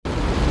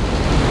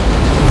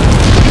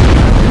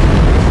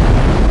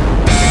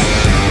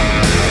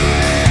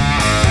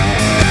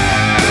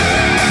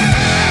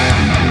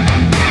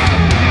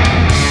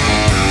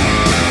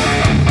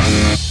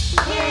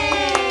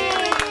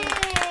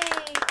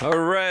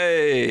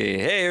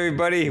Hey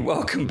everybody,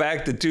 welcome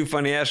back to Two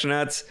Funny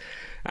Astronauts.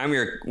 I'm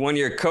one of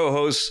your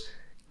co-hosts,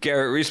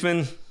 Garrett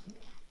Reisman.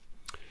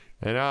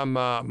 And I'm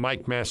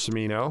Mike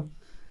Massimino,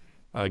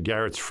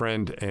 Garrett's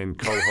friend and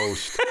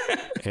co-host.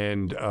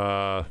 And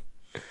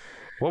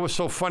what was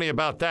so funny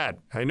about that?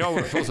 I know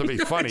we're supposed to be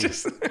funny.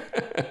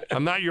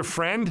 I'm not your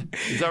friend?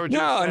 Is that what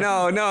you're saying?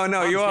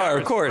 No, you are,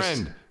 of course.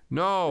 Friend.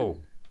 No.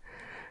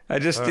 I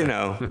just, I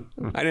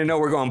didn't know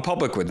we're going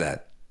public with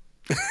that.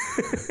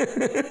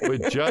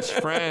 We're just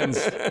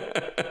friends.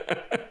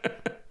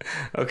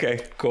 Okay,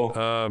 cool.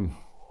 All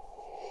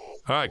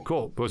right,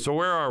 cool. So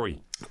where are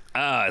we?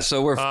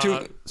 So we're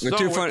two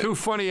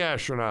funny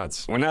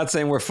astronauts. We're not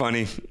saying we're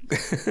funny.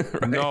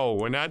 Right? No,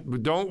 we're not.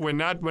 We're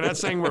not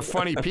saying we're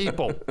funny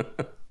people.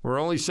 We're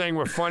only saying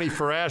we're funny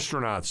for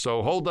astronauts.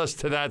 So hold us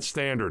to that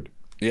standard.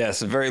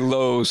 Yes, a very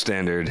low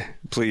standard,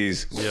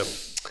 please. Yep.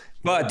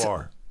 But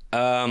bar.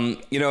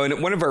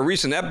 In one of our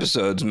recent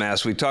episodes,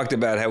 Mass, we talked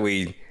about how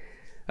we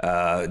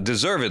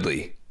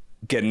deservedly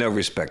get no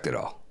respect at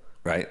all,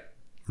 right?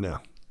 No.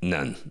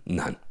 None.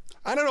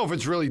 I don't know if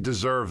it's really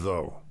deserved,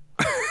 though.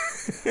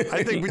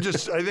 I think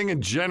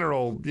in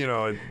general,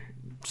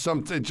 that's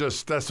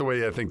the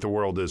way I think the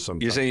world is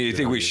sometimes. You're saying you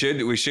think we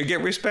should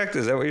get respect?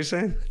 Is that what you're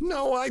saying?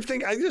 No, I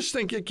just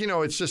think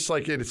it's just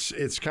like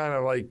it's kind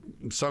of like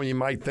you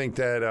might think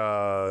that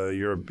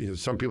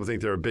some people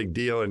think they're a big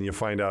deal, and you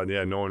find out,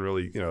 no one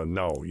really,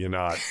 no, you're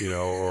not,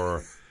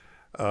 or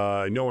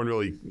no one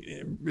really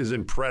is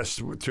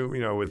impressed with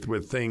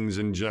things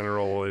in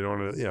general. They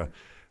don't,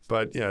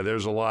 But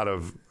there's a lot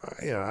of,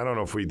 I don't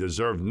know if we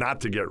deserve not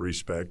to get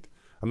respect.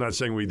 I'm not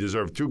saying we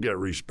deserve to get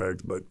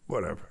respect, but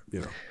whatever,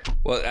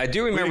 Well, I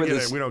do remember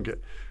this. We don't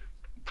get.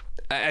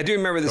 I do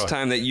remember this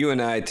time that you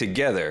and I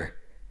together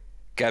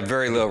got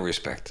very little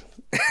respect.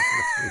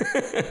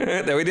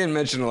 That we didn't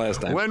mention the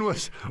last time.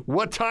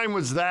 What time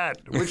was that?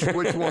 Which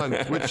one?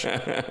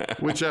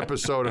 Which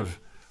episode of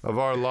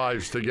our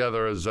lives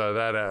together has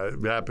that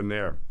happened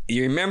there?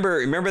 You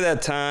remember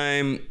that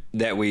time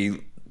that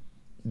we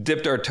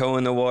dipped our toe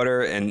in the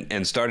water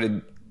and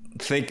started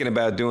thinking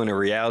about doing a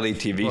reality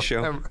TV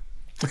show?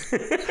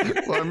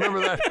 Well, I remember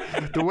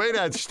that. The way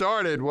that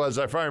started was,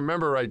 if I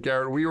remember right,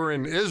 Garrett, we were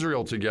in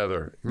Israel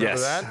together.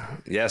 Remember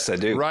that? Yes, I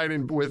do. Right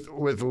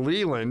with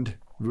Leland.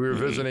 We were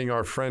visiting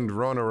our friend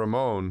Rona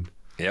Ramon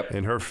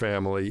and her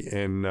family,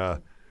 and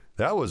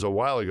that was a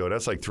while ago.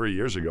 That's like 3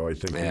 years ago, I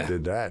think we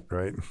did that,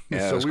 right?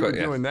 Yeah, so we were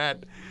doing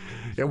that,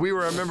 and I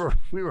remember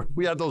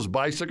we had those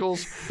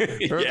bicycles.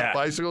 Remember the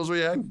bicycles we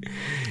had?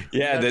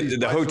 Yeah,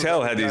 the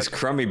hotel had these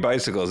crummy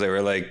bicycles. They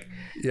were like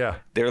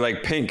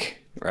pink.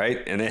 Right?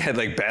 And they had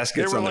like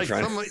baskets on the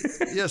front.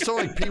 Something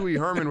like Pee Wee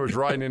Herman was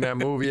riding in that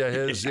movie of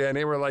his. Yeah, and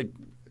they were like,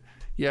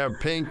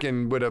 pink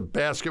and with a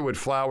basket with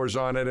flowers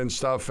on it and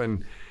stuff.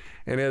 And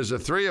as the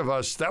three of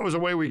us, that was the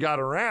way we got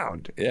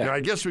around. Yeah.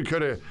 I guess we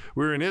could have.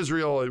 We were in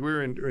Israel. We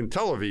were in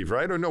Tel Aviv,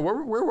 right? Or no?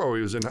 Where were we?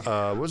 It was in.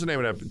 What was the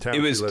name of that town? It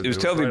was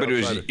Tel Aviv, but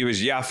it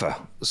was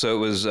Jaffa. So it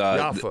was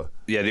Jaffa.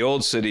 The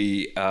old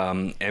city.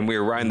 And we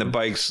were riding the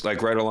bikes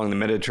like right along the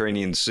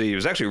Mediterranean Sea. It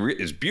was actually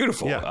it's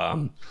beautiful.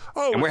 Yeah.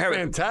 It was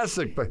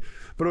fantastic, but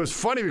it was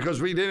funny because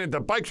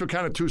the bikes were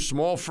kind of too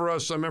small for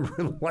us. I remember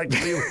too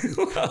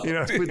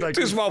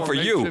small for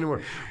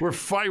you. We're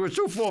fighting. It was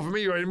too small for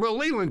me. Well,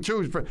 Leland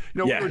too. But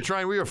we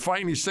were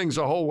fighting these things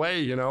the whole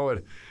way. We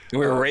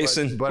were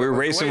racing. We were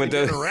racing with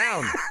the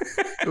around.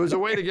 It was a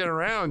way to get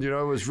around. It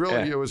was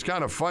really it was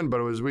kind of fun,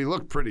 but we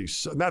looked pretty.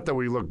 Not that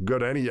we looked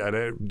good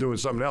at doing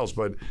something else,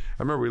 but I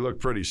remember we looked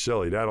pretty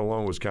silly. That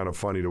alone was kind of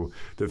funny.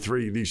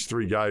 These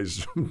three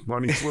guys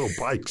on these little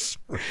bikes.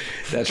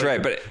 That's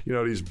right, but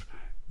these.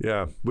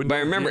 Yeah, with I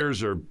remember,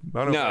 gears or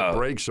I don't know if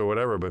brakes or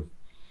whatever, but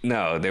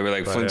no, they were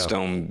like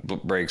Flintstone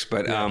brakes.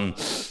 But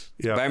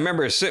but I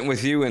remember sitting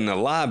with you in the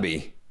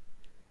lobby,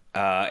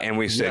 and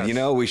we said,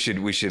 we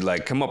should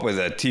like come up with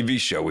a TV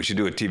show. We should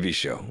do a TV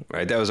show,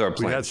 right? That was our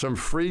plan. We had some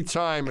free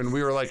time, and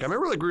we were like, I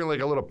remember like we were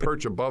like a little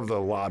perch above the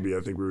lobby.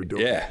 I think we were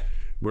doing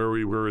where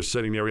we were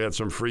sitting there. We had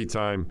some free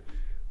time,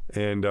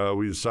 and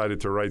we decided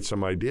to write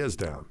some ideas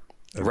down.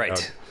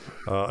 Right,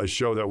 a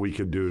show that we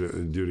could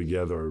do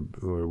together,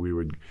 where we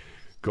would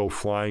go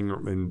flying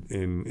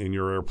in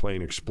your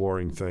airplane,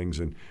 exploring things,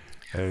 and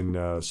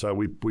so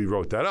we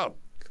wrote that up.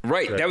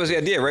 Right, that was the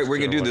idea. Right, we're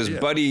gonna do this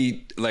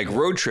buddy like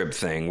road trip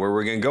thing where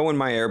we're gonna go in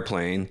my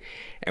airplane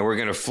and we're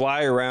gonna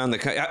fly around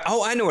the.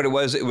 Oh, I know what it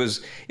was. It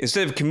was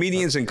instead of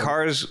comedians in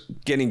cars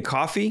getting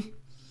coffee,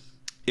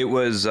 it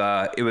was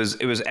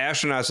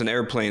astronauts in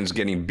airplanes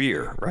getting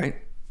beer. Right.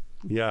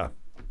 Yeah.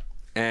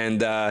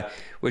 And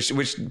which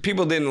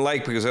people didn't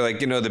like because they're like,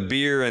 the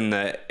beer and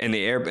the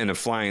air and the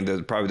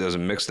flying probably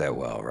doesn't mix that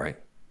well, right?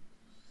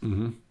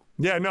 Mm-hmm.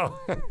 Yeah, no.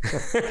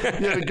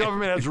 The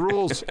government has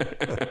rules.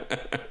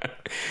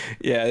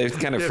 Yeah, they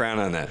kind of frown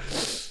on that.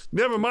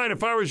 Never mind.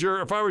 If I was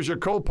your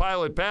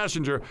co-pilot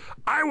passenger,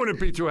 I wouldn't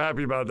be too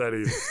happy about that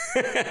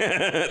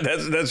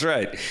either. That's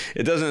right.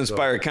 It doesn't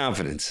inspire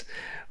confidence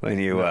when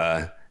you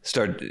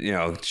start,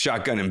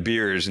 shotgunning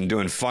beers and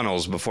doing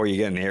funnels before you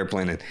get in the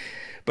airplane.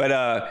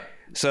 But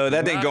So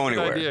that didn't go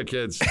anywhere. Good idea,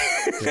 kids.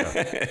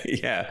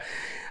 Yeah.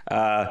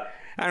 Yeah.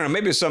 I don't know.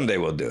 Maybe someday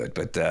we'll do it,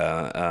 but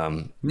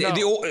No.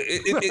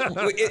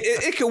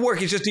 it could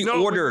work. It's just the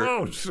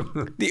order.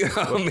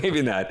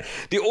 Maybe not.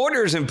 The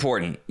order is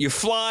important. You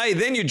fly,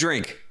 then you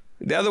drink.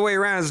 The other way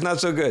around is not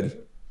so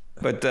good.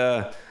 But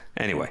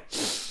anyway.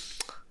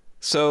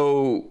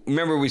 So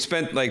remember, we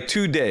spent like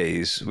 2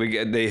 days.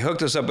 They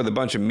hooked us up with a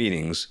bunch of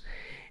meetings,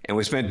 and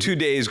we spent 2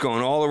 days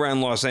going all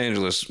around Los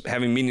Angeles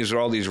having meetings with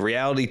all these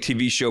reality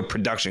TV show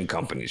production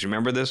companies.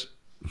 Remember this?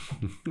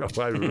 No,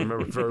 I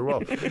remember very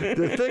well.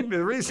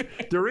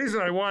 The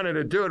reason I wanted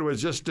to do it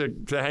was just to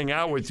hang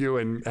out with you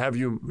and have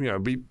you,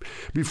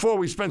 before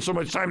we spent so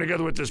much time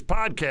together with this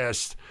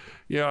podcast.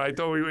 I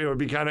thought it would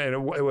be kind of, and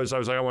I was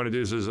like, I want to do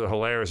this. This is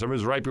hilarious. It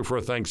was right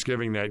before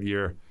Thanksgiving that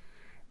year,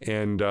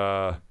 and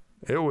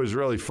it was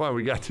really fun.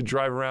 We got to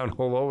drive around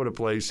all over the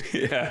place.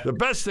 Yeah. The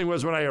best thing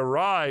was when I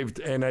arrived,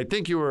 and I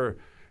think you were.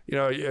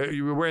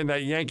 You were wearing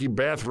that Yankee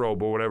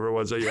bathrobe or whatever it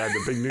was that you had,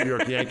 the big New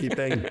York Yankee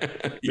thing.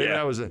 Yeah.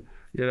 That was and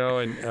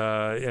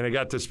I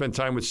got to spend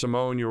time with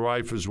Simone, your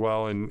wife, as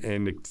well,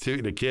 and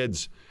the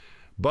kids.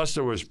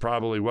 Buster was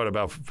probably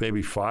about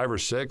maybe 5 or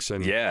 6,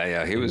 and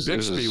he was.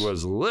 Bixby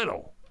was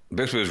little.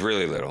 Bixby was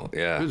really little.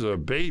 Yeah, he was a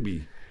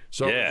baby.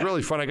 So it was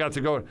really fun. I got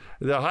to go.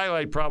 The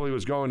highlight probably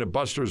was going to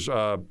Buster's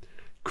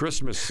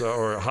Christmas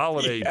or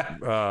holiday.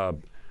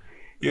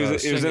 He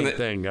was in the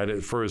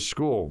thing for his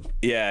school.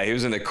 Yeah, he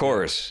was in the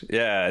chorus.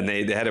 Yeah, and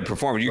they had a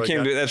performance.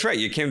 That's right.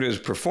 You came to his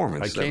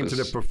performance. I came to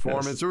the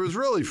performance. It was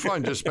really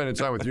fun just spending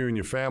time with you and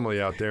your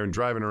family out there and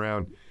driving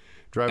around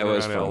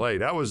LA.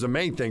 That was the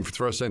main thing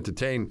for us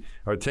entertaining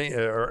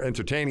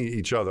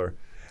each other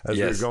as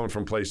we were going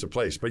from place to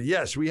place. But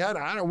yes, we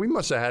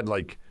must have had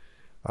a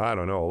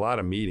lot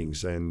of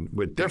meetings and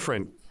with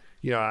different.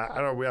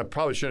 I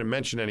probably shouldn't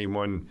mention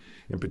anyone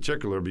in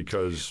particular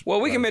because.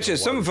 Well, we can mention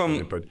some of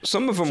them.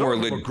 Some of them were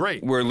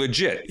great. Were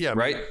legit. Yeah.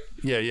 Right.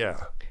 Yeah.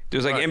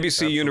 There's NBC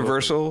absolutely.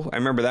 Universal. I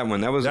remember that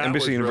one. That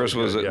NBC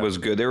Universal really good, was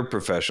good. They were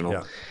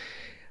professional.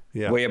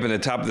 Yeah. Way up in the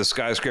top of the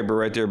skyscraper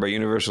right there by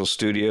Universal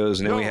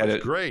Studios, and then we had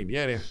it. Great.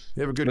 Yeah. They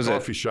have a good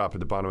coffee shop at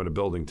the bottom of the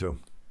building too.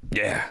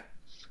 Yeah.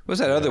 What was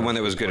that other one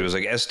that was good? It was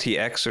like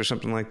STX or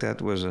something like that.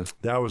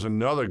 That was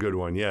another good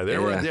one. Yeah.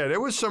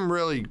 There was some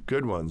really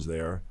good ones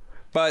there.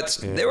 But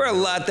there were a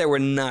lot that were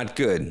not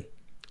good,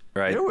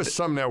 right? There was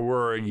some that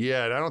were,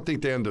 I don't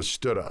think they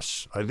understood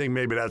us. I think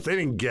maybe they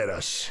didn't get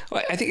us.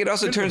 Well, I think it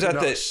also turns out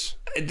that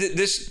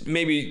this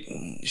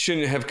maybe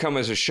shouldn't have come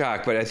as a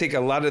shock, but I think a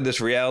lot of this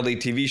reality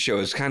TV show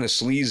is kind of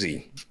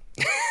sleazy.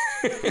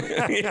 It's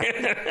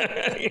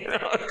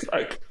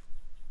like...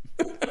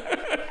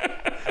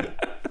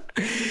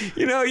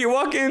 you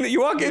walk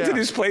into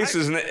these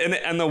places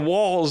and the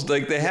walls,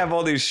 like they have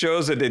all these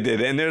shows that they did,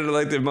 and they're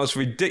like the most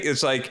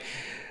ridiculous, like...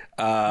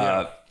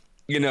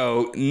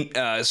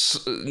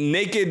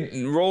 naked,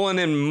 rolling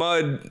in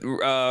mud,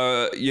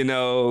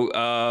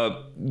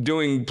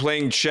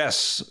 playing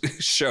chess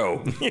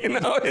show.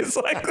 It's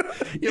like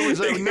it was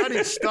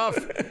nutty stuff.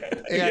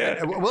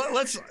 And, well,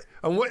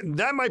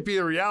 that might be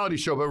a reality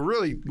show, but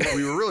really, what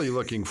we were really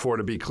looking for,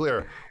 to be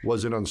clear,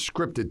 was an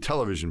unscripted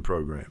television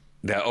program.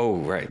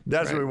 Right.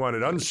 That's what we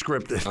wanted,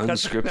 unscripted.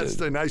 That's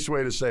the nice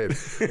way to say it.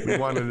 We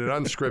wanted an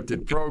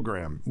unscripted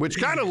program, which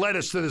kind of led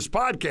us to this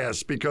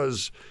podcast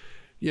because,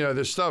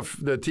 the stuff,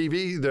 the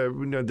TV,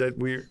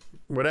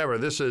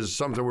 this is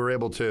something we're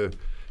able to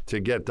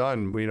get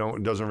done.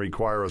 It doesn't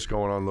require us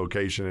going on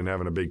location and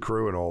having a big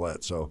crew and all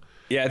that. So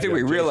I think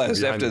we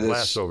realized after this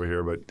glass over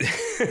here, but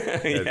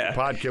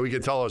podcast, we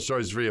could tell our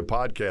stories via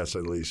podcast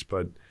at least.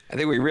 But I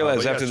think we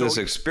realized after this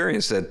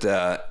experience that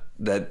a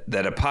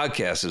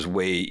podcast is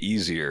way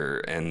easier,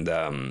 and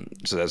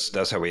so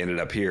that's how we ended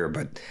up here.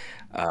 But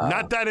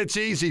not that it's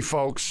easy,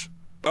 folks.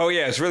 Oh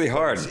yeah, it's really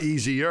hard. It's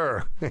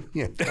easier.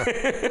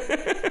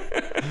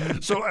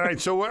 So all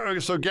right,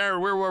 so Garrett,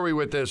 where were we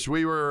with this?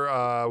 We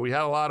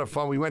had a lot of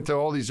fun. We went to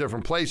all these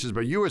different places,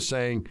 but you were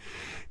saying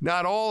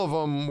not all of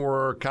them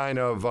were kind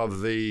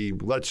of the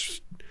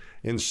let's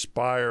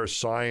inspire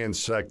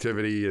science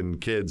activity in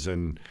kids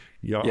and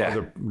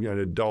other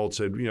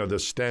adults. And the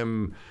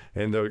STEM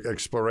and the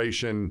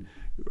exploration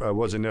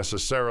wasn't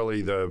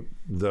necessarily the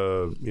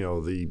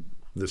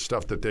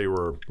stuff that they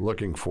were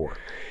looking for.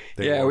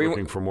 They were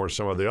looking for more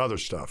some of the other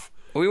stuff.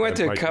 We went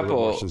to a couple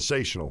more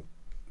sensational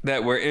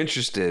that were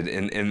interested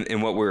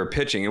in what we were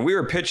pitching, and we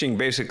were pitching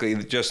basically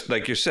just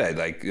like you said,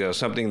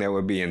 something that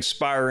would be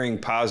inspiring,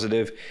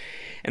 positive,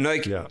 and how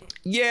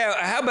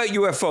about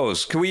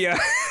UFOs? Can we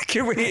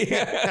can we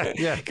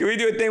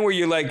do a thing where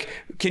you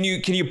can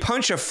you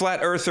punch a flat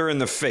earther in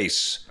the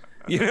face?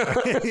 And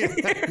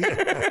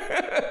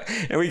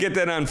we get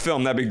that on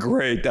film. That'd be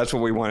great. That's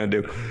what we want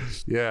to do.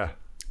 Yeah.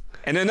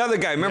 And another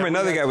guy,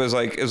 guy was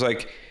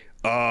like,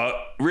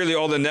 really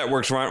all the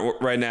networks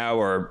right now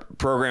are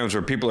programs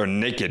where people are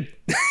naked.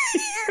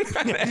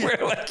 And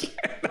we're like,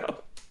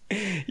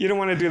 you don't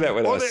want to do that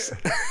with us.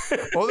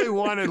 They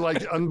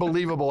wanted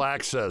unbelievable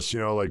access,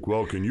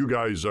 well, can you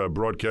guys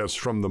broadcast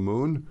from the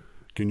moon?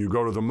 Can you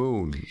go to the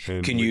moon?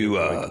 And can you?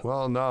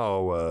 Well,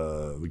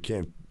 no, we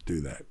can't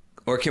do that.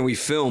 Or can we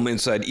film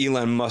inside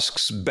Elon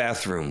Musk's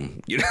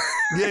bathroom? You know?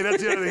 Yeah,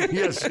 that's the other thing.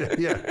 Yes,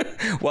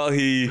 yeah. While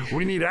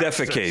we need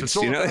defecates. It's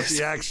all you know? about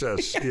the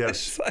access.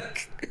 Yes,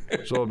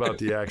 it's all about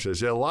the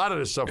access. Yeah, a lot of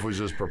this stuff was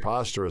just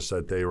preposterous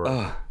that they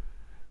were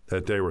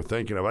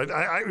thinking of.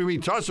 I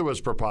mean, to us it was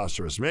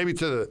preposterous. Maybe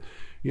to the,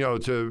 to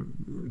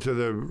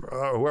the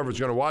whoever's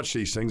going to watch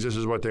these things, this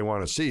is what they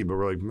want to see. But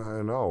we're like,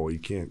 no, you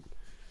can't.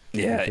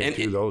 Yeah, you can't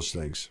do those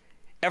things.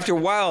 After a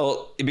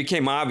while, it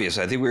became obvious.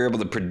 I think we were able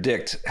to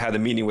predict how the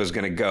meeting was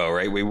going to go,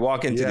 right? We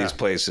walk into these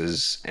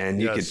places,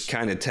 and you could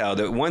kind of tell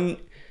that one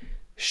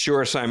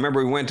sure sign. I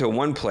remember we went to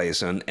one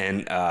place, and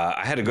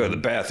I had to go to the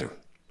bathroom.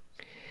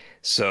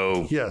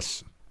 So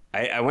yes,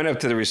 I went up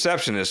to the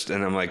receptionist,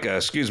 and I'm like,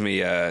 excuse me,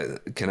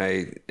 can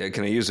I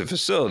use the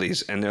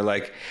facilities? And they're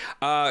like,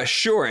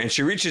 sure. And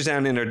she reaches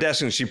down in her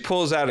desk, and she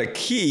pulls out a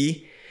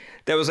key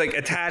that was like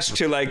attached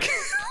to like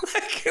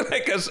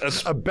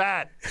a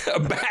bat. A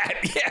bat,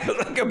 yeah,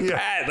 like a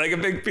bat, like a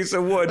big piece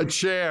of wood. A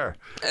chair.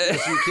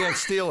 So you can't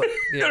steal it.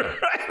 Yeah.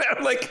 Right.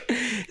 I'm like,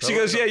 she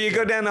goes, yeah, you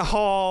go down the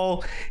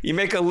hall, you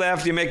make a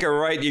left, you make a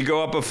right, you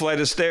go up a flight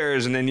of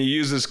stairs, and then you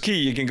use this key,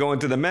 you can go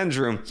into the men's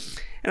room.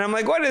 And I'm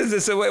like, what is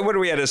this? What are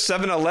we at, a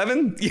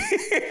 7-Eleven?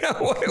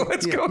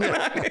 What's going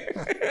on here?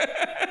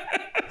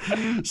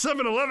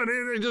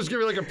 7-Eleven, they just give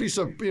you like a piece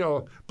of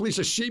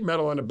sheet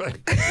metal on the back.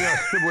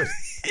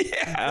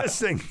 This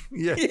thing.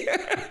 Yeah.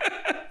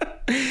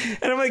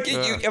 And I'm like,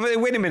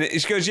 wait a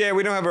minute. She goes, yeah,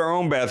 we don't have our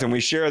own bathroom. We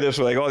share this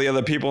with like all the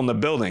other people in the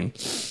building,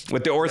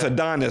 with the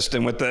orthodontist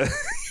and with the,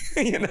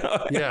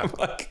 Yeah. I'm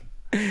like,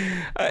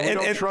 we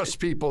don't trust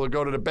people to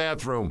go to the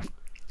bathroom.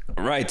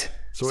 Right.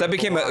 So that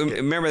became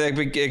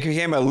it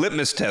became a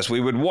litmus test. We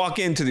would walk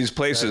into these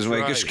places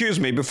like, excuse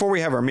me, before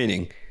we have our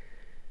meeting,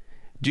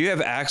 do you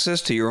have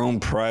access to your own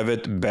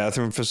private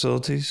bathroom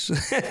facilities?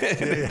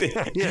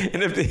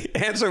 And if the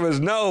answer was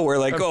no, we're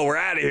like, we're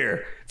out of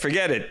here.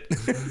 Forget it.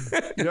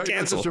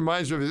 Cancel. This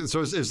reminds me of,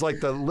 so it's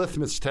like the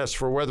litmus test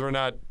for whether or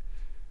not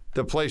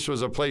the place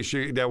was a place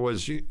that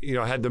was,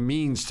 had the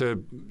means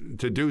to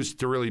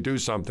really do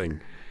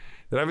something.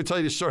 Did I ever tell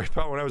you the story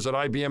about when I was at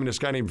IBM and this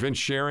guy named Vince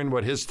Sharon,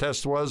 what his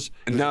test was?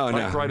 No.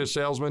 Typewriter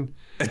salesman.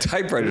 A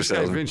typewriter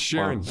salesman. This guy's Vince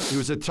Sharon. Wow. He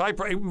was a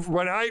typewriter.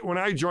 When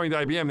I joined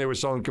IBM, they were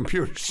selling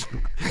computers,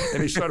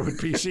 and he started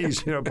with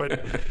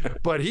PCs.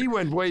 But he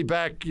went way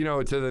back, to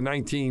the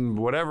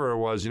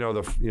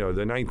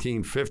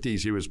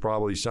 1950s. He was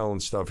probably selling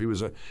stuff. He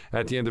was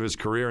at the end of his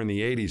career in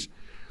the 80s.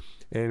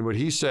 And what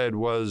he said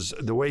was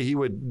the way he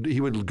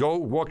would go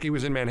walk. He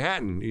was in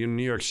Manhattan, in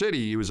New York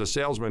City. He was a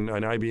salesman,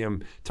 an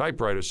IBM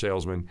typewriter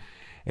salesman,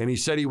 and he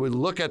said he would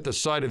look at the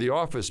side of the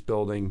office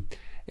building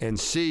and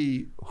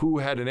see who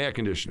had an air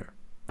conditioner.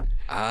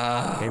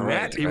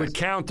 He would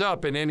count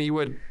up, and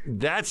then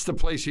that's the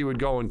place he would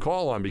go and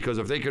call on, because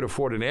if they could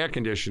afford an air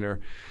conditioner,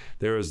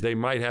 they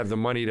might have the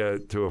money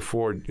to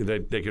afford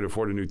that. They could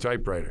afford a new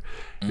typewriter.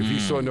 If he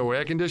saw no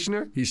air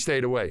conditioner, he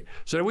stayed away.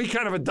 So we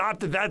kind of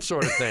adopted that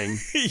sort of thing.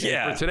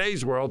 For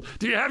today's world,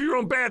 do you have your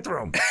own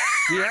bathroom?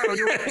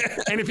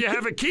 And if you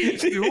have a key,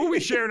 who are we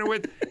sharing it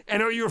with?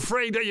 And are you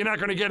afraid that you're not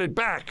going to get it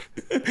back?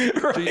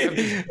 Right. So you have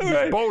this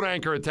boat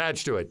anchor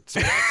attached to it.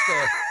 So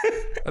I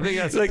think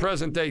that's the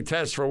present day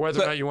test for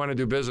whether or not you want to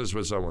do business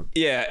with someone.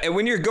 Yeah, and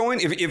when you're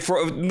going,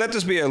 let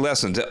this be a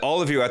lesson to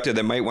all of you out there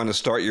that might want to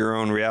start your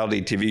own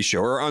reality TV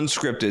show or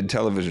unscripted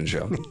television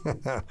show.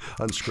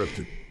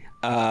 Unscripted.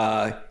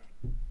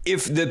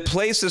 If the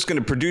place that's going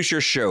to produce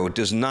your show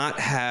does not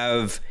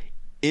have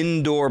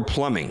indoor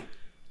plumbing,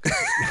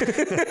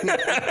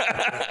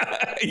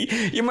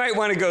 you might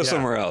want to go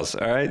somewhere else.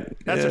 All right,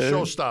 that's a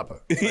showstopper.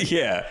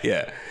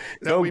 Yeah.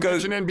 Now we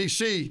mentioned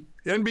NBC.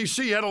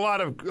 NBC had a lot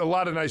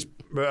of nice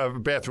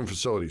bathroom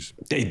facilities.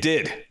 They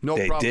did. No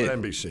problem with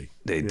NBC.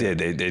 They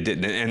did.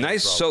 And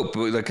nice soap,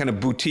 like kind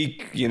of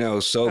boutique,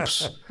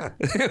 soaps.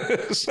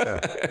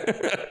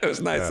 It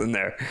was nice in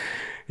there.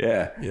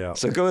 Yeah.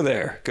 So go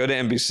there. Go to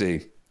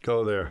NBC.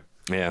 Go there.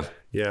 Yeah.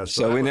 Yeah.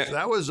 So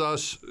that was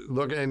us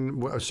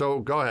looking. So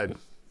go ahead.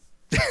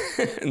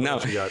 No.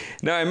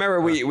 I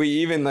remember we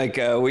even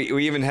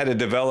we even had to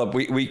develop.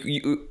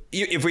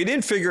 If we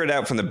didn't figure it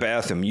out from the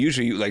bathroom,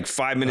 usually like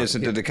 5 minutes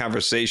into the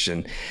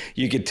conversation,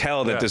 you could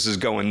tell that this is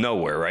going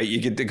nowhere, right?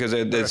 You could, because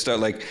they start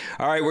like,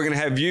 all right, we're gonna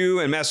have you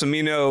and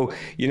Massimino,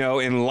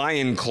 in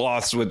lion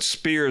cloths with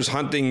spears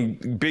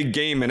hunting big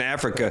game in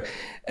Africa,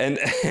 and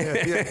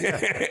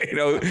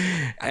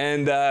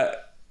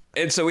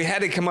and so we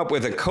had to come up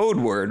with a code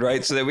word,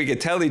 right, so that we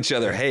could tell each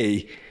other,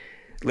 hey,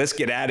 let's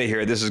get out of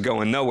here. This is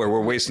going nowhere.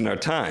 We're wasting our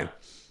time.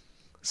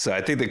 So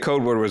I think the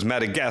code word was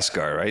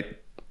Madagascar, right?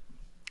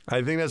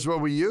 I think that's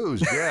what we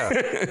used, yeah.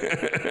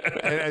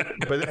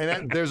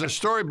 But there's a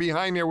story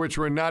behind there which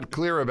we're not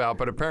clear about,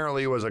 but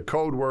apparently it was a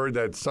code word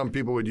that some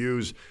people would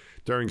use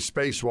during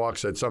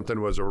spacewalks that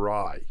something was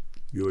awry.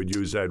 You would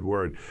use that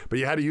word, but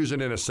you had to use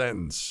it in a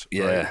sentence.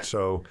 Yeah. Right?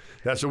 So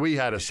that's what we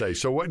had to say.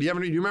 So what do you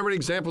remember any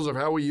examples of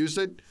how we used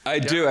it? I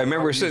do. I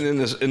remember sitting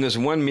in this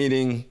one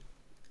meeting.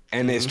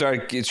 and they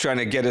start trying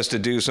to get us to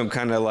do some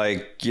kind of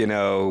like, you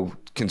know,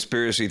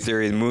 conspiracy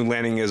theory. The moon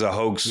landing is a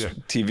hoax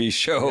TV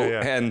show.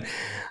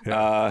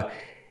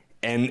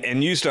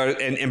 And you started,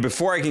 and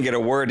before I can get a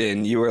word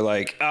in, you were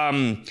like,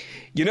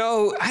 you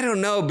know, I don't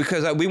know,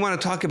 because we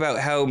want to talk about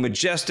how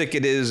majestic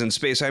it is in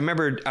space. I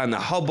remember on the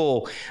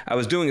Hubble, I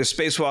was doing a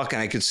spacewalk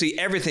and I could see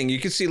everything. You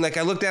could see, like,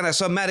 I looked down, I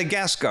saw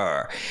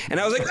Madagascar, and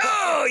I was like,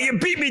 oh, you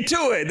beat me to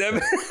it.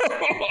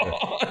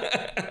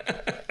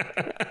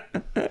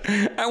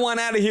 I want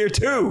out of here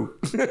too.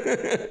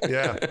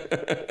 Yeah.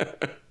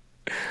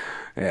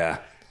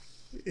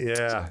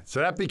 So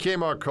that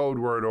became our code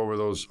word over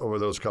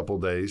those couple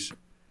days.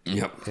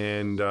 Yep.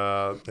 And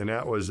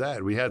that was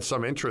that. We had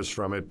some interest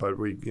from it, but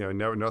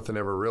nothing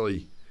ever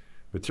really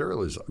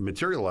materialized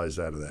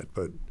out of that.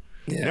 But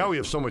now we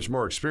have so much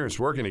more experience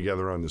working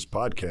together on this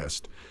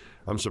podcast.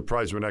 I'm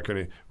surprised we're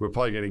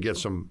probably going to get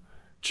some.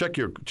 Check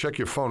your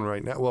phone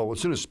right now. Well, as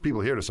soon as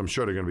people hear this, I'm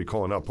sure they're going to be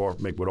calling up or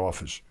make with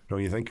offers.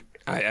 Don't you think?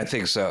 I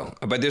think so.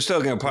 But they're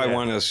still going to probably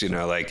want us, you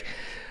know, like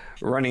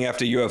running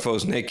after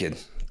UFOs naked.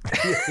 So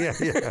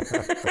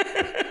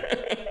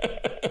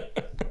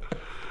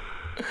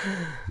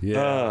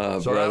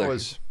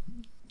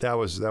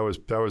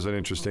that was an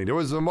interesting. It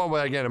was the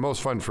moment, again, the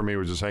most fun for me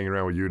was just hanging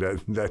around with you.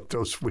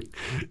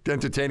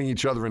 Entertaining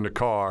each other in the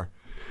car.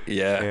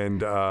 Yeah.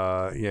 And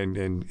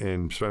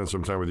spending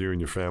some time with you and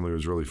your family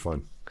was really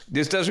fun.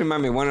 This does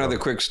remind me of one other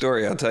quick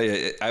story. I'll tell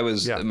you. I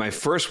was my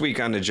first week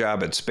on the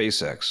job at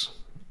SpaceX.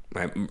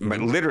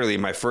 Literally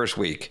my first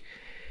week.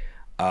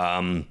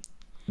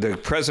 The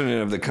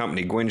president of the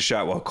company, Gwynne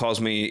Shotwell, calls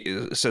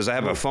me, says, I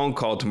have a phone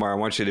call tomorrow. I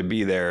want you to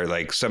be there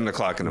like 7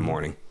 o'clock in the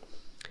morning.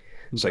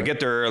 So I get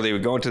there early. We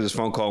go into this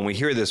phone call, and we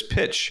hear this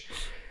pitch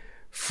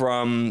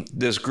from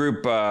this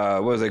group,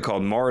 what was they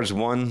called, Mars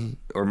One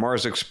or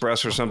Mars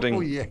Express or something? Oh,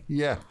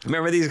 yeah.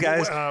 Remember these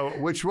guys?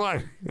 Which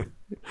one?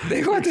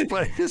 They wanted,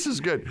 this is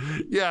good.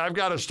 Yeah, I've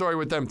got a story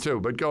with them too,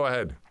 but go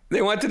ahead.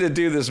 They wanted to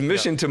do this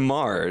mission to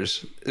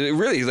Mars.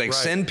 Really, like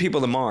send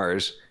people to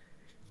Mars.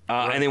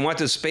 And they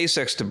wanted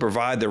SpaceX to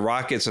provide the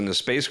rockets and the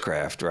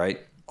spacecraft, right?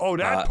 Oh,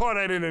 that part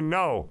I didn't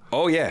know.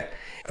 Oh, yeah.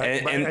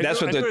 And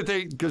that's what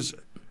they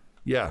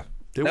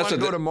want to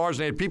go to Mars,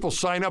 and people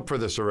sign up for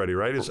this already,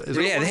 right? Is it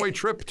a one-way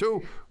trip,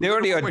 too? They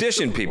already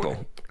auditioned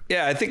people.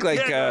 Yeah, I think and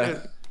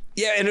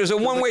it was a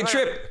one-way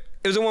trip.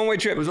 It was a one-way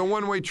trip. It was a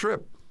one-way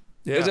trip.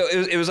 Yeah.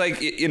 It was like,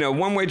 you know,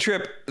 one-way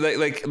trip.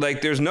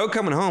 Like there's no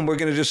coming home. We're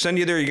gonna just send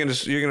you there.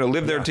 You're gonna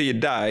live there till you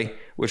die,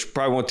 which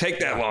probably won't take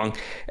that long.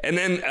 And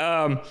then,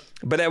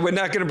 but we're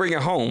not gonna bring it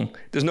home.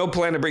 There's no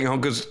plan to bring it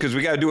home because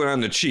we got to do it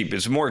on the cheap.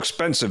 It's more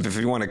expensive if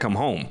you want to come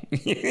home.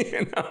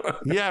 You know?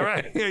 Yeah,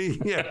 right.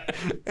 Yeah.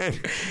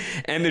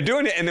 And they're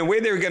doing it, and the way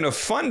they were gonna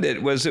fund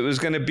it was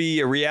gonna be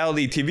a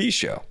reality TV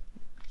show.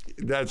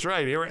 That's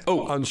right.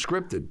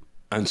 Unscripted.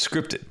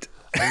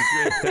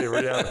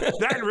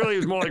 That really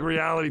is more like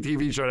reality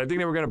TV show. I think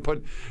they were going to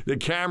put the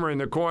camera in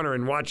the corner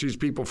and watch these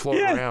people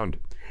float around.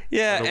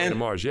 Yeah, on the way to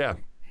Mars. Yeah.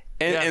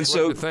 And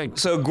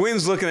so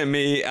Gwen's looking at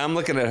me, I'm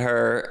looking at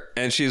her,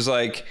 and she's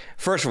like,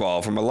 first of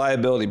all, from a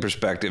liability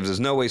perspective, there's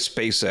no way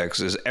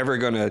SpaceX is ever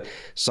going to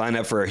sign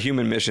up for a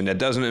human mission that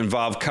doesn't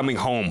involve coming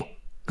home.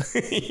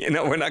 You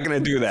know, we're not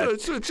going to do that.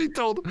 That's what she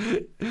told.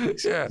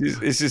 Yeah.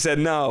 She said,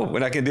 no, we're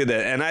not going to do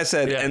that. And I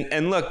said,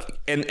 and look,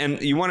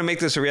 and you want to make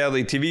this a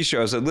reality TV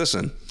show? I said,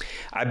 listen,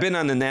 I've been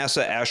on the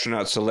NASA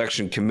astronaut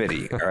selection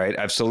committee. All right.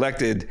 I've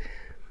selected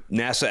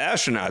NASA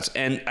astronauts,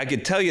 and I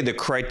could tell you the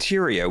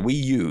criteria we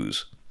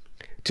use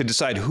to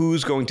decide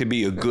who's going to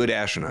be a good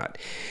astronaut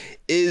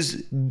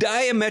is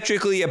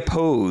diametrically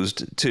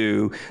opposed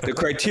to the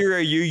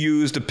criteria you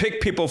use to pick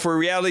people for a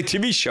reality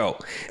TV show.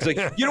 It's like,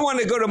 you don't want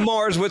to go to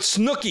Mars with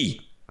Snooki,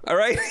 all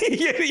right?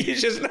 You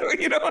just know,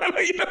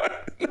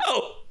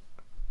 no.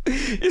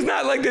 It's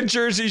not like the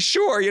Jersey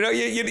Shore, you know.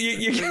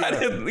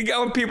 You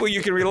got people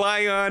you can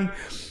rely on.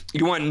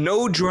 You want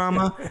no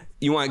drama.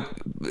 You want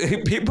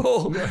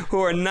people who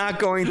are not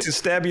going to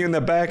stab you in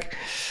the back.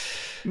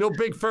 No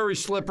big furry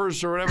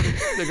slippers or whatever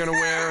they're going to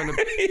wear in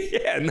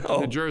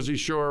the Jersey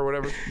Shore or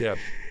whatever. Yeah.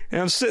 And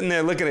I'm sitting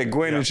there looking at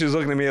Gwen, and she's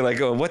looking at me like,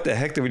 oh, what the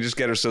heck did we just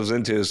get ourselves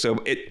into? So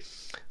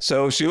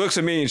she looks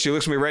at me, and she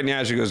looks at me right in the eye,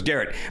 and she goes,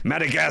 Garrett,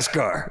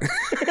 Madagascar.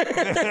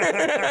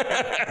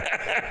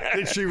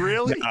 Did she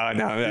really?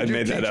 No, I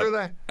made that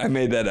up. I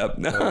made that up.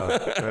 No.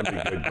 That'd be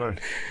good. Gwen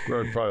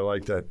would probably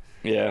like that.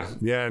 Yeah.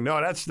 Yeah. No,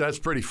 that's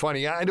pretty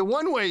funny. And the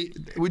one way,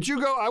 would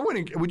you go? I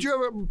wouldn't. Would you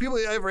ever? People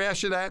ever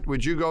ask you that?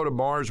 Would you go to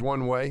Mars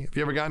one way? Have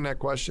you ever gotten that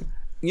question?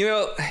 You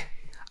know,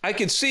 I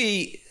could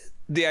see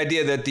the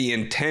idea that the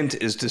intent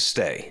is to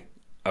stay.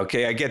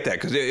 Okay, I get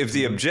that, because if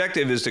the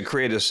objective is to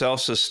create a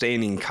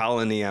self-sustaining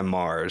colony on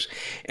Mars,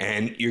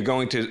 and you're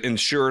going to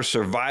ensure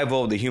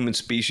survival of the human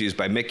species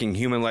by making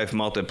human life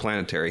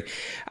multiplanetary,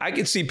 I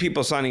could see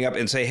people signing up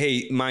and say,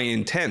 hey, my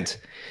intent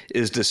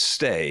is to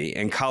stay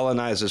and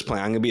colonize this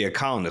planet. I'm going to be a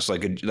colonist,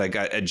 like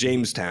a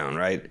Jamestown,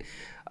 right?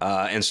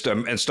 And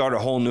start a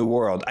whole new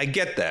world. I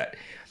get that.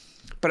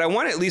 but I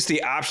want at least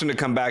the option to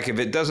come back if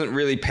it doesn't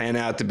really pan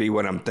out to be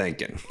what I'm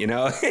thinking,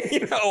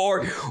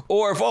 or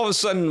if all of a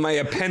sudden my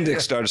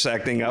appendix starts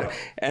acting up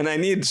and I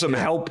need some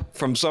help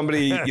from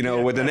somebody,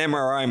 with an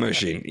MRI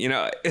machine,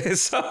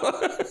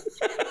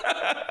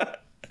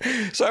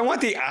 So I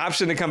want the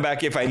option to come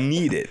back if I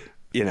need it,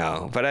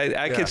 but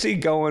I could see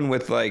going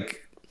with like,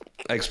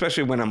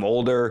 especially when I'm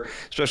older,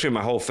 especially when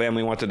my whole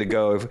family wanted to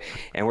go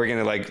and we're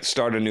going to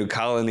start a new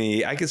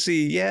colony. I could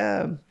see,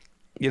 I'll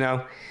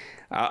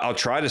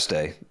try to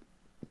stay.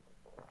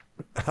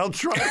 I'll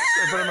try to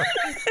stay,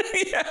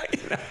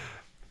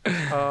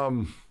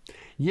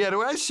 the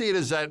way I see it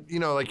is that,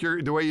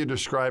 the way you're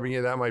describing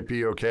it, that might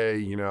be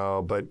okay,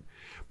 but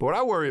what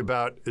I worry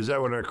about is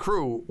that when a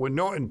crew,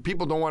 and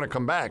people don't want to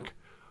come back,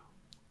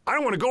 I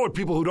don't want to go with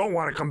people who don't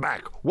want to come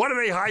back. What are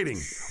they hiding?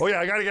 Oh, yeah,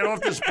 I got to get off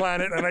this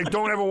planet, and I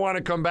don't ever want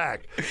to come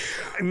back.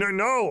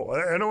 No,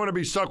 I don't want to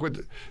be stuck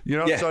with,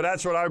 so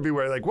that's what I would be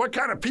worried. Like, what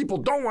kind of people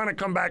don't want to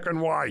come back and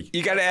why?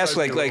 You got to ask,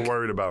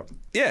 worried about.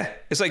 Yeah,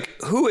 it's like,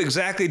 who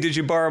exactly did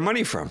you borrow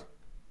money from?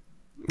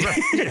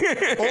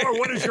 Right. Or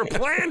what is your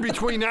plan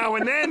between now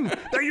and then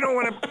that you don't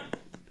want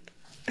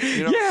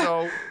to,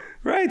 so.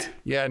 Right.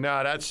 Yeah,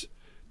 no, that's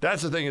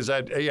the thing is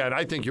that, and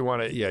I think you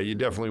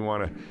definitely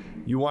want to.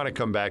 You want to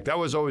come back. That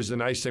was always the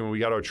nice thing when we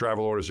got our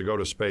travel orders to go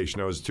to space.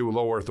 It was to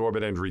low Earth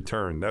orbit and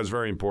return. That was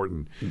very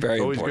important. Very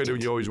always important.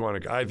 Good. You always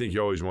want to. I think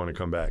you always want to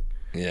come back.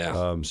 Yeah.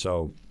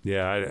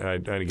 I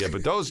get.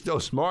 But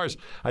those Mars.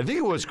 I think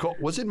it was called.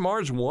 Was it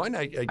Mars 1?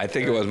 I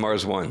think it was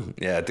Mars 1.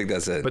 Yeah, I think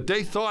that's it. But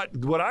they thought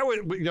what I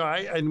would.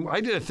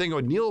 I did a thing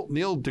with Neil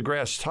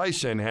deGrasse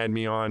Tyson had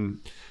me on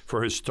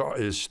for his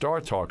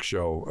Star Talk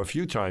show a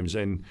few times,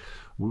 and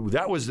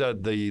that was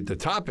the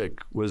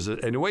topic was.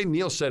 And the way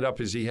Neil set up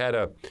is he had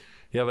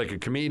like a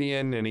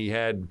comedian, and he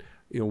had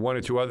one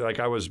or two other. Like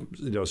I was,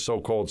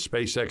 so-called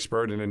space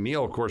expert, and then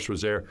Neil, of course,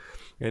 was there,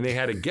 and they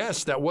had a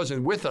guest that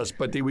wasn't with us,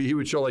 but he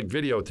would show like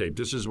videotape.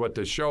 This is what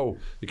the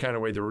kind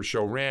of way the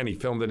show ran. He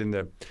filmed it in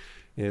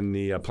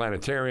the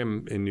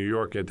planetarium in New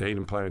York at the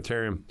Hayden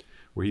Planetarium,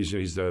 where he's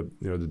the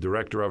the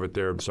director of it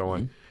there and so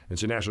on. Mm-hmm.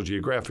 It's a National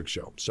Geographic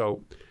show.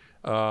 So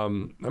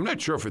I'm not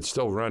sure if it's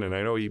still running.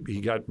 I know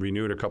he got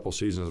renewed a couple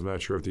seasons. I'm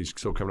not sure if he's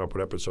still coming up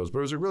with episodes, but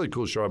it was a really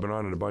cool show. I've been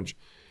on it a bunch.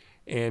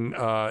 And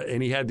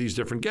he had these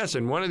different guests,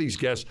 and one of these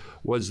guests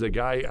was the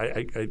guy.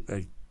 I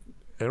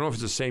don't know if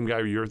it's the same guy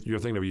you're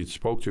thinking of you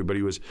spoke to, but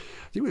he was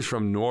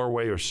from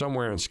Norway or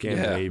somewhere in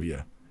Scandinavia.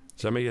 Yeah.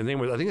 So I mean, his name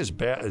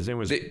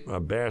was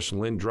Bash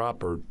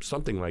Lindrop or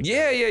something like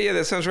that. Yeah.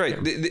 That sounds right.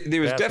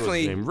 There was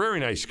definitely was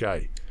very nice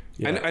guy.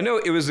 Yeah. I know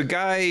it was the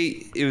guy.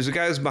 It was the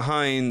guys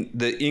behind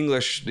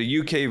the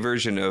UK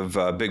version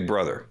of Big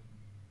Brother,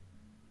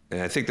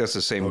 and I think that's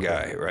the same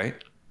guy, right?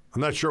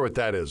 I'm not sure what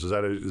that is. Is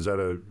that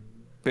a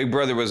Big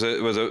Brother was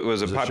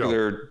a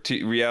popular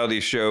reality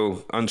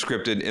show,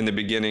 unscripted in the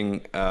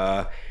beginning,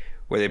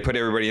 where they put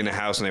everybody in a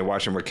house and they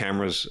watch them with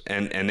cameras.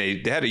 And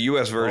they had a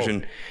U.S.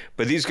 version,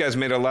 but these guys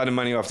made a lot of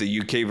money off the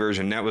U.K.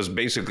 version. That was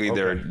basically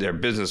their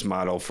business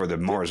model for the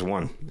Mars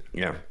One.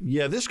 Yeah.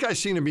 Yeah, this guy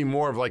seemed to be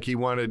more of like he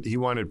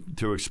wanted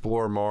to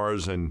explore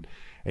Mars and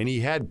he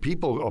had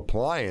people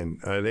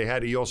applying.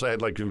 He also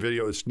had like some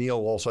video. Neil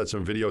also had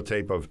some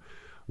videotape of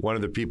one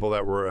of the people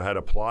that had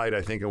applied,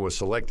 I think, and was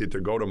selected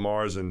to go to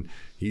Mars, and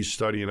he's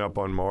studying up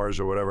on Mars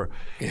or whatever.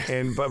 Yeah.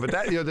 And but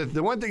that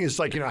the one thing is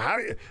like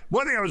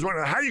one thing I was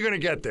wondering, how are you going to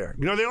get there?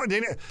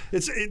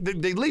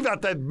 They leave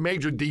out that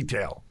major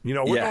detail. We're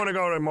going to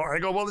go to Mars. I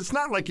go, well, it's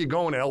not like you're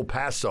going to El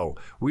Paso.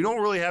 We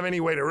don't really have any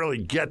way to really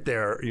get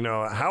there.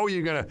 How are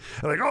you going to?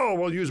 Like, oh,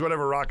 we'll use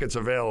whatever rockets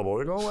available.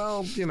 They go,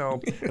 well,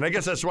 and I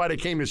guess that's why they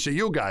came to see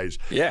you guys.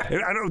 Yeah.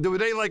 And I don't. Were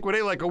they like?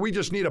 Oh, we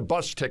just need a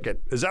bus ticket.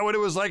 Is that what it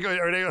was like?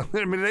 Or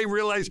did they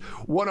realize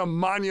what a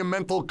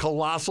monumental,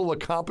 colossal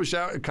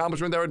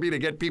accomplishment that would be to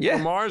get people to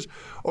Mars?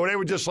 Or they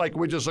were just like,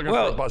 we're just looking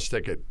for a bus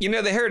ticket?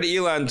 They heard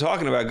Elon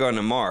talking about going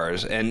to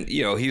Mars, and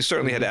he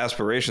certainly had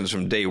aspirations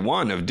from day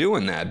one of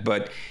doing that.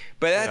 But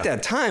at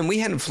that time, we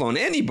hadn't flown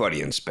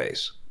anybody in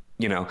space.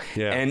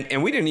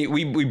 And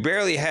we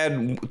barely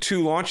had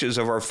 2 launches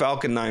of our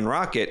Falcon 9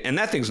 rocket, and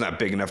that thing's not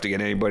big enough to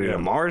get anybody to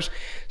Mars.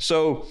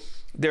 So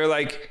they're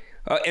like,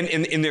 and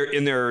in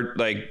their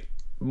like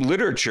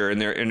literature in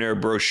their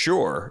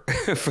brochure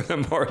for the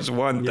Mars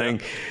One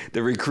thing,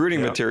 the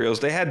recruiting materials,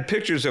 they had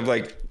pictures of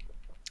like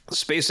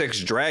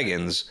SpaceX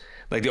Dragons,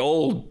 like the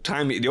old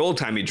timey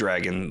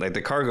dragon, like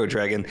the cargo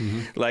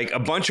dragon, like a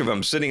bunch of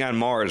them sitting on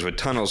Mars with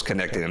tunnels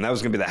connecting them. That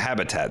was going to be the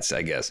habitats,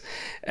 I guess.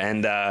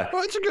 And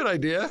that's a good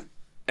idea.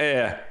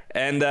 Yeah,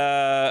 and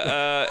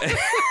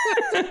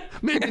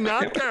maybe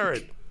not,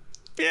 Garrett.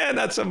 Yeah,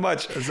 not so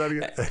much.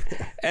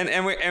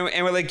 And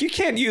we're like, you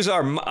can't use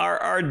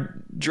our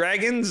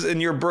dragons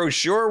in your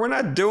brochure. We're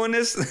not doing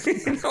this. They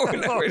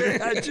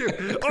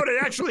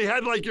actually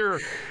had like your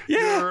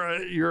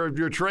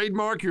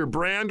trademark, your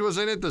brand was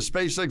in it. The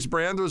SpaceX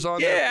brand was on.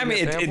 Yeah, I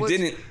mean,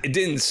 it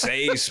didn't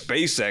say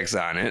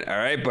SpaceX on it. All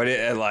right, but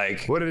it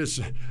like what it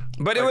is.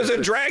 But it was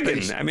a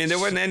dragon. I mean, there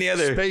wasn't any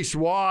other Space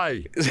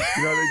Y.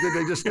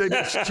 They just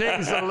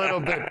changed it a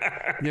little bit.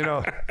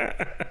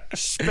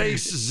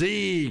 Space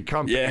Z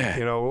company. Yeah.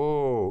 You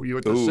know, you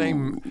with the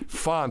same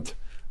font.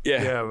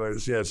 Yeah. Yeah, but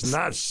it's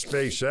not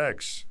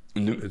SpaceX.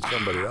 It's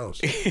somebody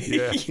else.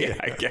 Yeah,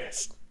 I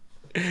guess.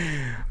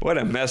 What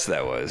a mess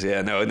that was.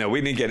 Yeah, no,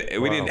 we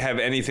didn't have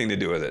anything to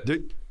do with it.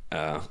 Did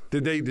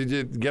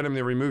you get them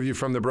to remove you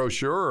from the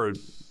brochure? Or?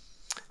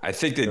 I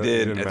think they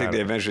did. I think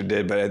they eventually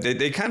did, but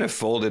they kind of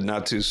folded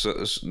not too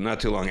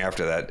long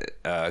after that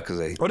because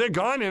they. Oh, they're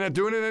gone. They're not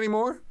doing it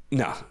anymore.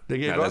 No,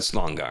 that's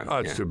long gone. Oh,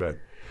 it's too bad.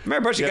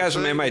 Remember a bunch of guys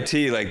from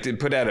MIT did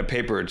put out a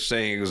paper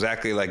saying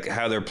exactly like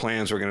how their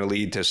plans were going to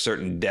lead to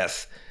certain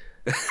death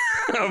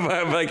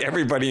of like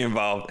everybody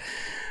involved.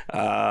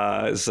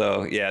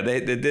 So yeah,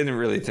 they didn't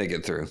really think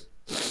it through.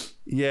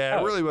 Yeah,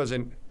 it really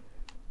wasn't.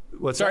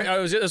 Sorry, I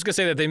was just going to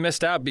say that they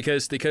missed out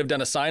because they could have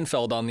done a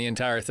Seinfeld on the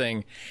entire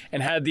thing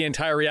and had the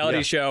entire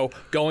reality show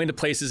going to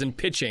places and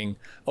pitching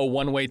a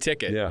one-way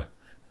ticket. Yeah.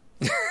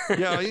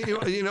 Yeah,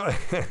 you know.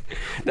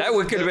 That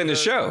could have been the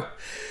show.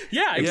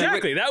 Yeah,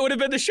 exactly. That would have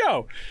been the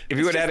show. If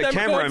you would have had a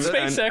camera on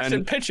SpaceX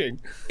and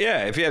pitching.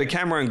 Yeah, if you had a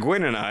camera on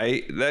Gwyn and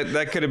I,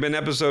 that could have been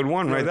episode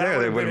 1 right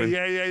there.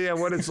 Yeah.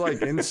 What it's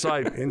like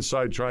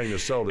inside trying to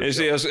sell this. You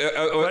see us,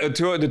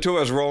 the two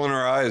of us rolling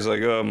our eyes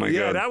like, oh my god.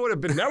 Yeah, that would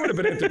have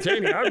been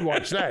entertaining. I'd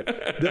watch that.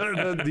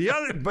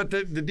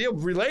 The deal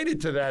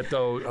related to that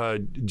though,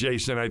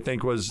 Jason, I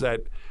think was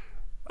that.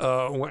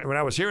 When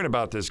I was hearing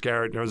about this,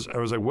 Garrett, I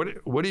was like,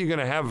 what are you going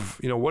to have?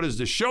 You know, what is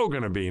the show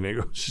going to be? And they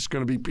go, it's just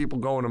going to be people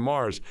going to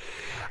Mars.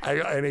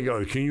 And they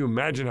go, can you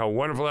imagine how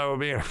wonderful that would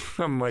be? And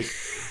I'm like,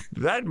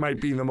 that might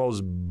be the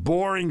most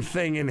boring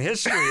thing in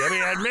history. I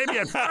mean, maybe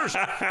at first,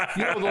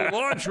 the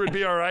launch would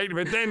be all right.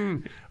 But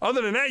then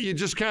other than that, you're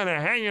just kind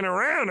of hanging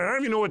around. And I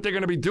don't even know what they're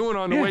going to be doing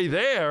on the way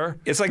there.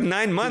 It's like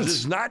 9 months.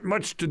 There's not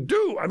much to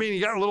do. I mean,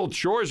 you got a little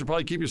chores to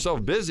probably keep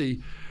yourself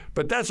busy.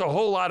 But that's a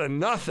whole lot of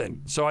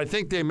nothing. So I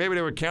think maybe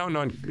they were counting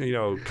on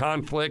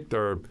conflict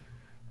or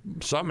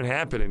something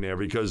happening there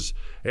because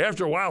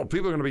after a while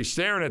people are going to be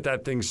staring at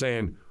that thing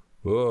saying,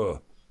 "Ugh,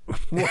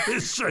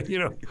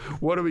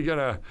 what are we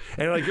gonna?"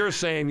 And like you're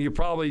saying, you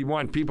probably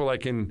want people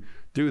that can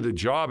do the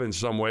job in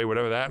some way,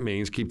 whatever that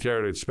means. Keep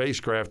care of the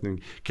spacecraft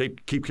and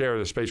keep care of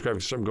the spacecraft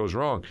if something goes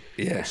wrong.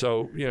 Yeah.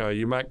 So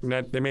you might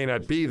not. They may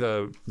not be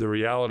the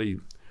reality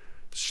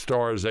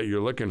stars that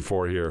you're looking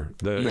for here.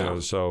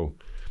 So.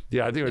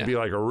 Yeah, I think it would be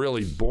like a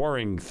really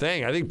boring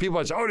thing. I think people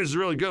would say, "Oh, this is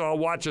really good. I'll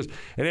watch this."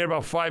 And then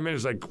about 5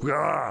 minutes, like,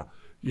 I'm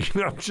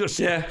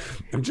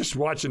just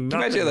watching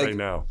nothing right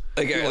now.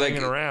 Like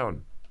hanging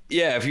around.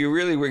 Yeah, if you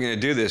really were going to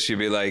do this, you'd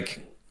be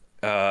like,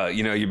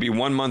 you'd be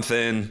 1 month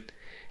in,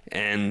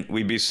 and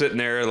we'd be sitting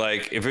there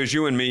like, if it was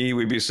you and me,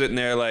 we'd be sitting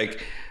there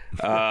like,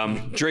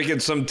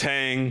 drinking some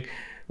Tang.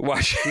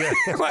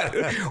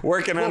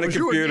 Working on the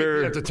computer.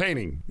 It'd be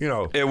entertaining,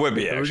 It would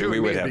be actually.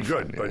 We would have be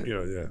good, fun,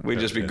 but we'd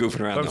just be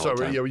goofing around. The whole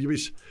time.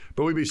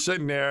 But we'd be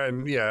sitting there,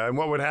 and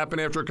what would happen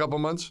after a couple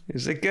months?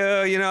 He's like,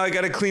 I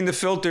got to clean the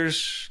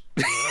filters.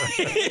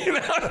 It'd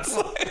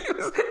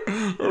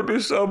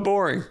be so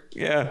boring.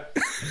 Yeah.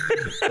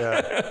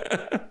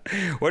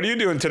 What are you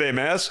doing today,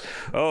 Mass?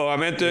 Oh,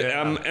 I'm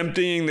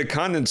emptying the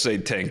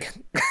condensate tank.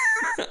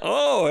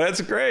 Oh,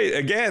 that's great.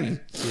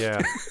 Again.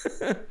 Yeah.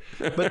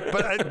 But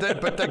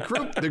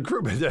the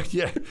group,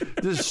 yeah,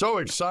 this is so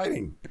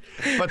exciting.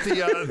 But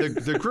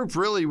the group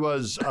really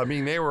was. I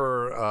mean, they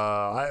were.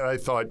 I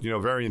thought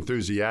very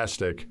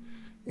enthusiastic,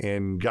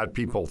 and got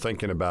people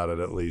thinking about it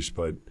at least.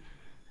 But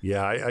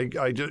yeah,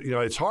 I just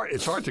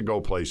it's hard to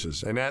go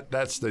places, and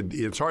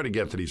it's hard to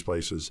get to these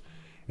places.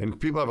 And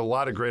people have a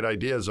lot of great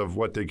ideas of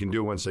what they can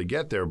do once they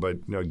get there. But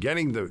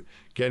getting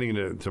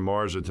to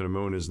Mars or to the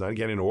moon is not.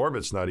 Getting to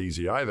orbit's not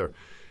easy either.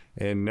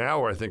 And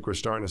now I think we're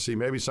starting to see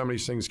maybe some of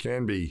these things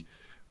can be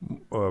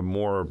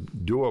more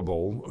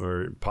doable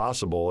or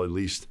possible, at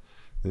least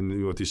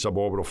with these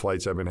suborbital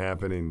flights that have been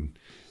happening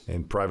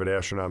and private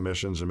astronaut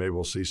missions. And maybe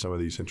we'll see some of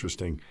these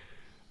interesting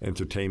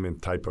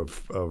entertainment type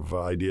of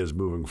ideas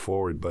moving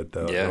forward. But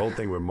the whole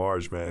thing with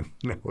Mars, man,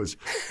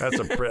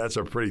 that's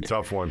a pretty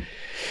tough one.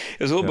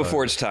 It was a little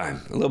before its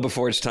time. A little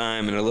before its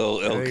time and a little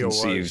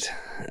ill-conceived.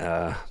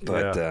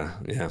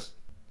 Yeah.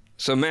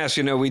 So, Mass,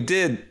 we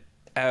did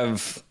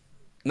have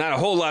not a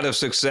whole lot of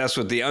success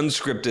with the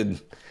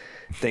unscripted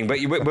thing, but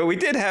we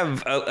did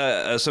have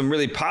some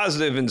really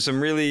positive and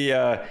some really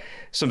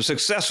some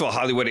successful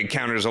Hollywood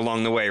encounters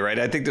along the way, right?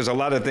 I think there's a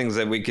lot of things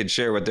that we could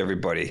share with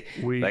everybody.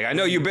 I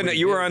know you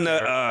were on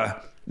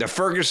the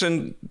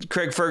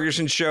Craig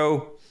Ferguson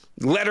show,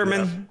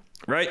 Letterman,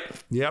 right?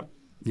 Yep.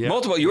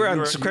 Multiple. You were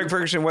on Craig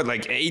Ferguson,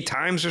 like 8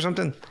 times or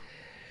something?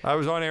 I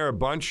was on air a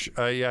bunch.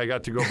 I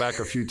got to go back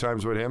a few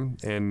times with him,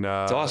 and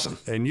it's awesome.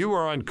 And you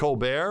were on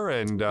Colbert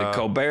and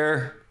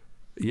Colbert.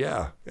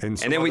 Yeah, and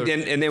then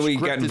we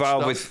got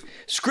involved with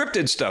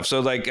scripted stuff.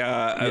 So like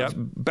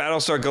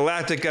Battlestar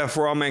Galactica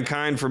for All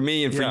Mankind for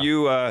me, and for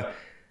you,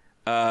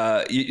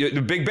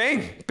 Big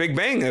Bang.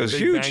 That was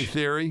huge. Big Bang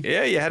Theory.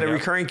 Yeah, you had a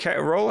recurring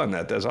role on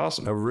that. That's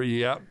awesome.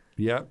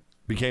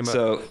 Became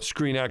a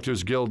Screen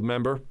Actors Guild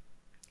member.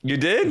 You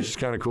did? Which is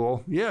kind of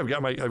cool. Yeah, I've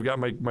got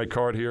my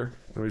card here.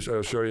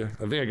 I'll show you.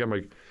 I think I got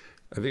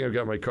I think I've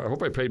got my card. I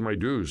hope I paid my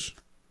dues.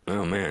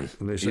 Oh man,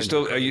 You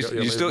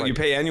you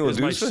pay annual dues?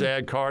 My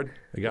SAG card.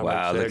 I got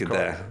my SAG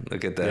card.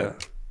 Look at that. Yeah.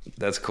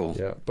 That's cool.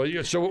 Yeah, but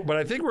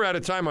I think we're out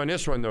of time on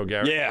this one though,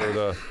 Garrett.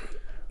 Yeah.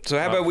 So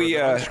how about we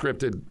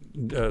unscripted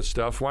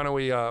stuff? Why don't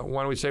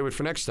we save it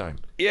for next time?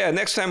 Yeah,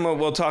 next time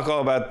we'll talk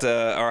all about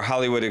our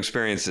Hollywood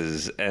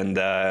experiences, and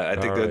I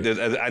think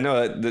I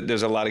know that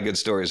there's a lot of good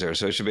stories there,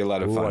 so it should be a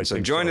lot of fun. So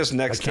join us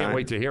next time. I can't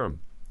wait to hear them.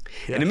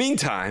 Yeah. In the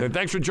meantime, and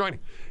thanks for joining.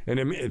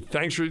 And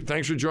thanks for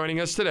joining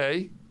us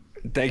today.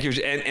 Thank you,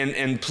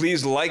 and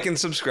please like and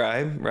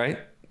subscribe. Right.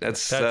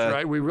 That's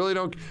right. We really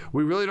don't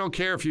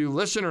care if you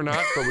listen or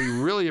not, but we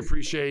really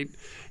appreciate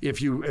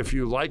if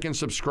you like and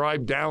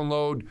subscribe,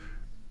 download,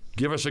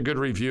 give us a good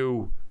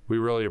review. We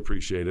really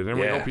appreciate it, and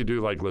we hope you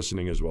do like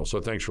listening as well. So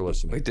thanks for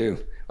listening. We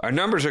do. Our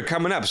numbers are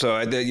coming up, so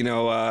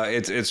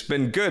it's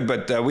been good,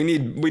 but we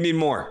need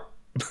more.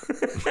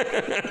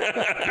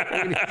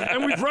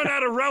 And we've run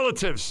out of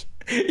relatives.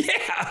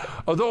 Yeah.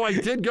 Although I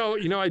did go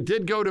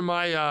to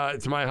my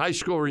high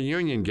school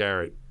reunion,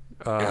 Garrett,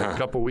 a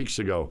couple weeks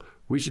ago.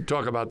 We should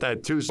talk about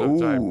that too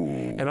sometime.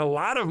 Ooh. And a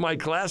lot of my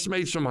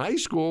classmates from high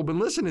school have been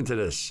listening to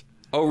this.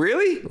 Oh,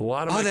 really? A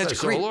lot of my that's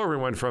great. So hello,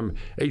 everyone from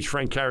H.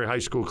 Frank Carey High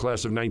School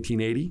class of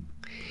 1980.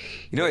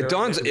 It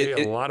dawns.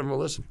 A lot of them will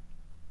listen.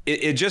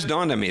 It just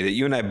dawned on me that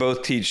you and I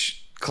both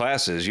teach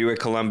classes. You at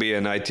Columbia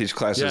and I teach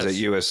classes at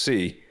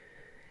USC.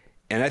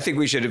 And I think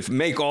we should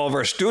make all of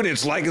our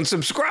students like and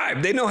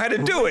subscribe. They know how to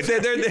do it.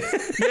 Yeah,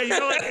 you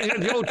know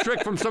the old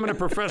trick from some of the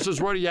professors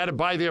where you had to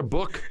buy their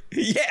book?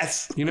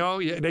 Yes.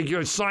 They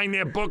assign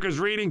their book as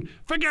reading.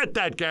 Forget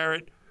that,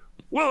 Garrett.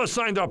 Well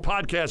assigned our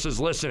podcast as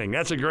listening.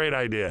 That's a great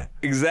idea.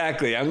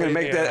 Exactly. I'm going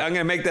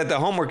to make that the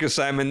homework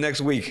assignment next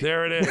week.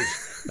 There it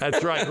is.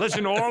 That's right.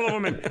 Listen to all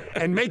of them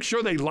and make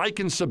sure they like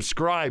and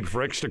subscribe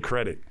for extra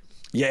credit.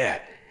 Yeah.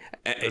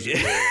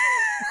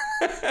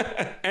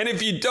 And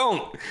if you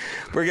don't,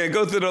 we're going to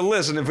go through the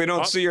list, and if we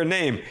don't see your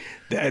name,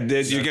 you're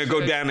going to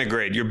go down a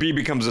grade. Your B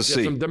becomes a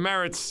C. Some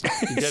demerits.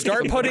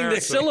 Start putting the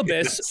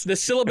syllabus. The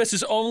syllabus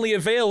is only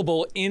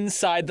available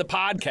inside the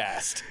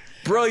podcast.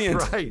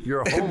 Brilliant. Right.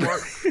 Your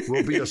homework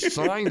will be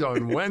assigned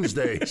on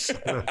Wednesdays.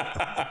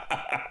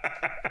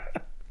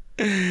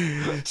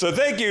 So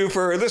thank you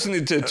for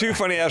listening to Two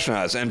Funny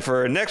Astronauts. And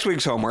for next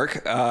week's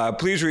homework,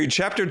 please read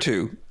Chapter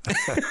 2.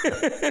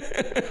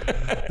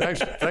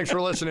 Thanks for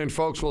listening,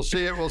 folks. We'll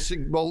see you.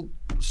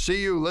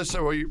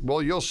 Listen.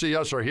 Well, you'll see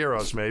us or hear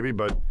us maybe,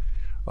 but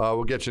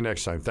we'll get you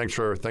next time. Thanks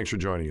for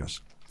joining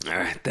us. All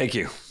right. Thank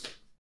you.